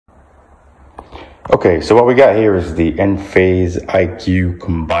Okay, so what we got here is the Enphase IQ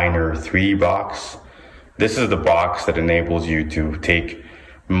Combiner 3 box. This is the box that enables you to take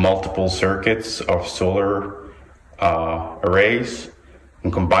multiple circuits of solar arrays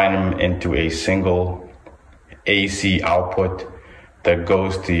and combine them into a single AC output that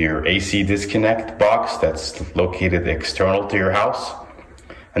goes to your AC disconnect box that's located external to your house.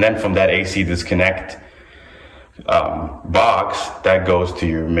 And then from that AC disconnect box, that goes to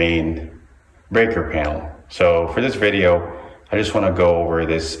your main breaker panel. So for this video, I just want to go over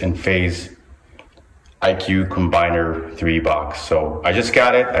this Enphase IQ Combiner 3 box. So I just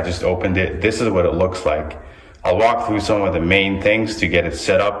got it, I just opened it. This is what it looks like. I'll walk through some of the main things to get it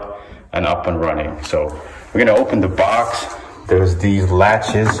set up and up and running. So we're gonna open the box. There's these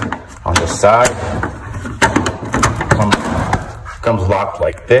latches on the side. Comes locked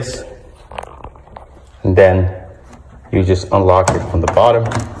like this. And then you just unlock it from the bottom.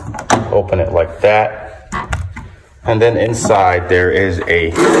 Open it like that, and then inside there is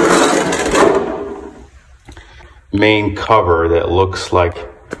a main cover that looks like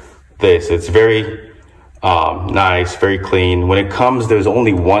this. It's very nice, very clean. When it comes, there's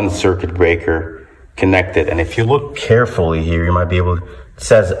only one circuit breaker connected, and if you look carefully here, you might be able to, it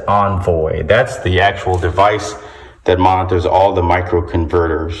says Envoy. That's the actual device that monitors all the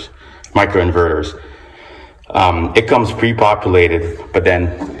microinverters. It comes pre-populated, but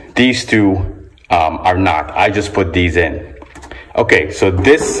then these two are not. I just put these in. Okay, so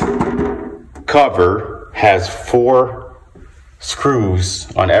this cover has 4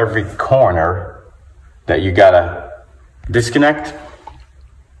 screws on every corner that you gotta disconnect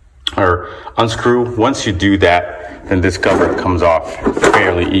or unscrew. Once you do that, then this cover comes off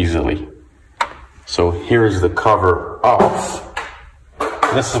fairly easily. So here's the cover off.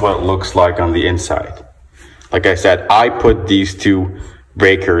 This is what it looks like on the inside. Like I said, I put these 2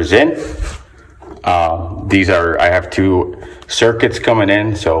 breakers in. I have 2 circuits coming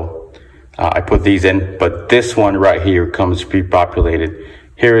in, so I put these in, but this one right here comes pre-populated.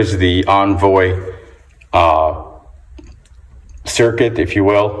 Here is the Envoy circuit, if you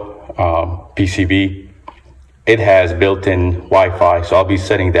will, PCB. It has built-in Wi-Fi, so I'll be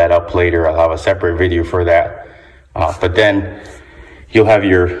setting that up later. I'll have a separate video for that. But then you'll have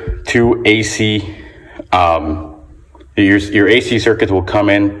your 2 AC your AC circuits will come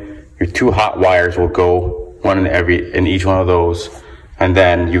in, your 2 hot wires will go, one in each one of those, and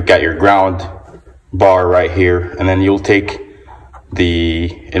then you've got your ground bar right here, and then you'll take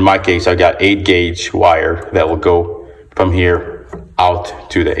in my case, I got 8 gauge wire that will go from here out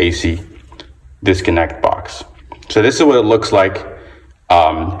to the AC disconnect box. So this is what it looks like.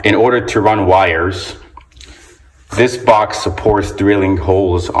 In order to run wires, this box supports drilling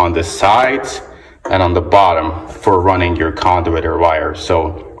holes on the sides and on the bottom for running your conduit or wires.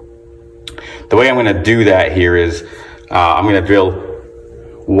 So the way I'm going to do that here is I'm going to drill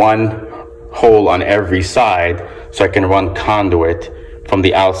 1 hole on every side so I can run conduit from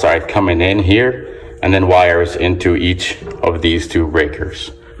the outside coming in here, and then wires into each of these 2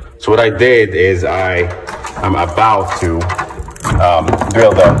 breakers. So what I did is I'm about to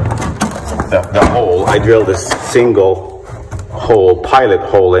drill the hole. I drilled this single hole, pilot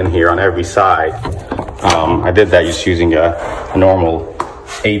hole in here on every side. I did that just using a normal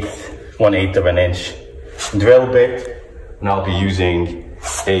 1/8 of an inch drill bit, and I'll be using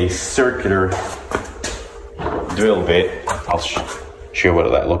a circular drill bit. I'll show you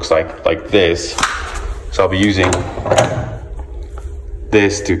what that looks like this. So I'll be using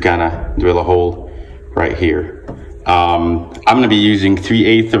this to kind of drill a hole right here. I'm going to be using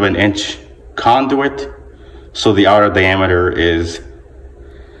 3/8 of an inch conduit. So the outer diameter is,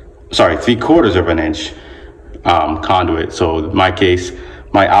 3/4 of an inch conduit. So in my case,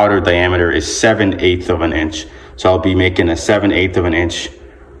 my outer diameter is 7/8 of an inch. So I'll be making a 7/8 of an inch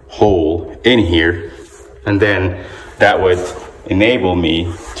hole in here. And then that would enable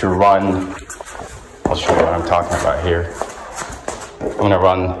me to run, I'll show you what I'm talking about here. I'm gonna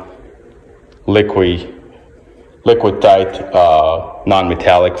run liquid tight,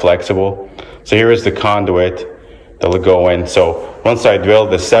 non-metallic, flexible. So here is the conduit that will go in. So once I drill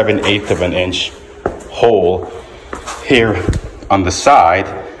the 7/8 of an inch hole here on the side,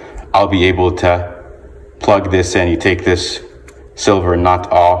 I'll be able to plug this in. You take this silver nut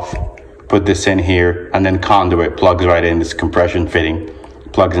off, put this in here, and then conduit plugs right in. This compression fitting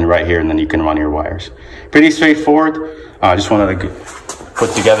plugs in right here, and then you can run your wires. Pretty straightforward. I just wanted to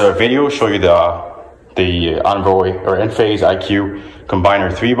put together a video, show you the Envoy or Enphase IQ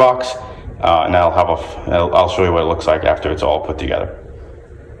Combiner 3 box. And I'll show you what it looks like after it's all put together.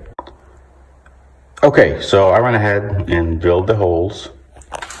 Okay, so I went ahead and drilled the holes.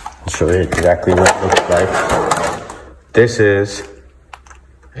 show you exactly what it looks like. This is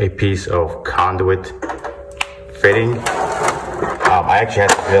a piece of conduit fitting. I actually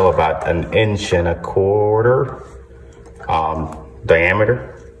had to drill about 1.25 inches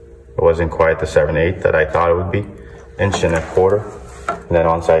diameter. It wasn't quite the 7/8 that I thought it would be. 1.25 inches. And then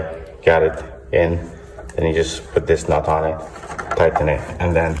once I got it in, then you just put this nut on it, tighten it,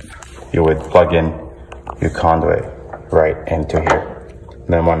 and then you would plug in your conduit right into here. And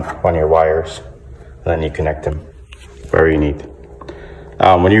then one of your wires, and then you connect them where you need.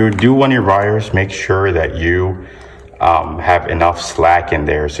 When you do one of your wires, make sure that you have enough slack in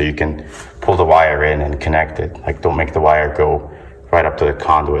there so you can pull the wire in and connect it. Like, don't make the wire go right up to the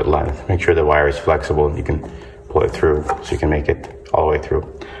conduit length. Make sure the wire is flexible and you can pull it through so you can make it all the way through.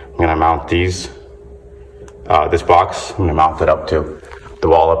 I'm gonna mount this box, I'm gonna mount it up to the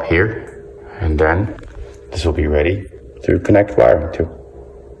wall up here, and then this will be ready to connect wiring to.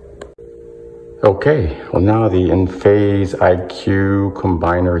 Okay, well now the Enphase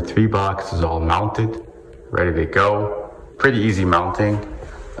Combiner 3 box is all mounted, ready to go. Pretty easy mounting.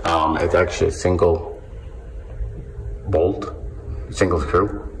 It's actually a single bolt, single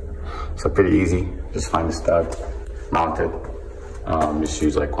screw, so pretty easy. Just find the stud, mount it. Just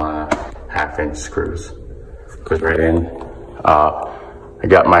use like 1.5 inch screws. Goes right in. I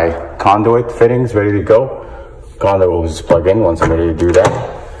got my conduit fittings ready to go. Conduit will just plug in once I'm ready to do that.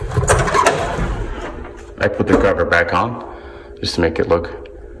 I put the cover back on just to make it look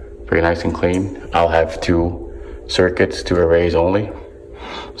pretty nice and clean. I'll have 2 circuits, 2 arrays only.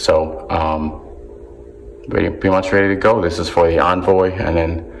 So pretty much ready to go. This is for the Envoy, and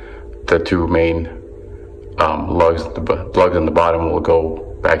then the 2 main lugs, the plugs in the bottom will go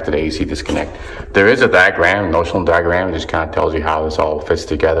back to the AC disconnect. There is a diagram, notional diagram, it just kind of tells you how this all fits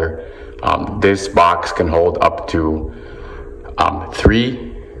together. This box can hold up to 3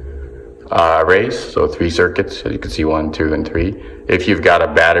 arrays, so 3 circuits. As you can see, 1, 2, and 3. If you've got a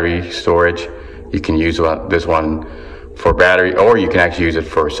battery storage, you can use this one for battery, or you can actually use it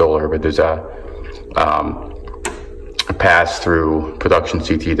for solar, but there's a pass-through production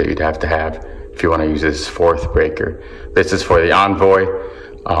CT that you'd have to have if you want to use this 4th breaker. This is for the Envoy,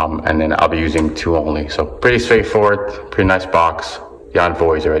 and then I'll be using 2 only. So pretty straightforward, pretty nice box. The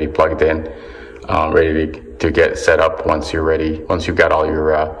Envoy is already plugged in, ready to get set up once you're ready. Once you've got all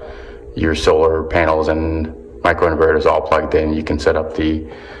your solar panels and microinverters all plugged in, you can set up the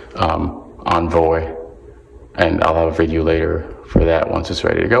Envoy, and I'll have a video later for that once it's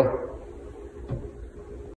ready to go.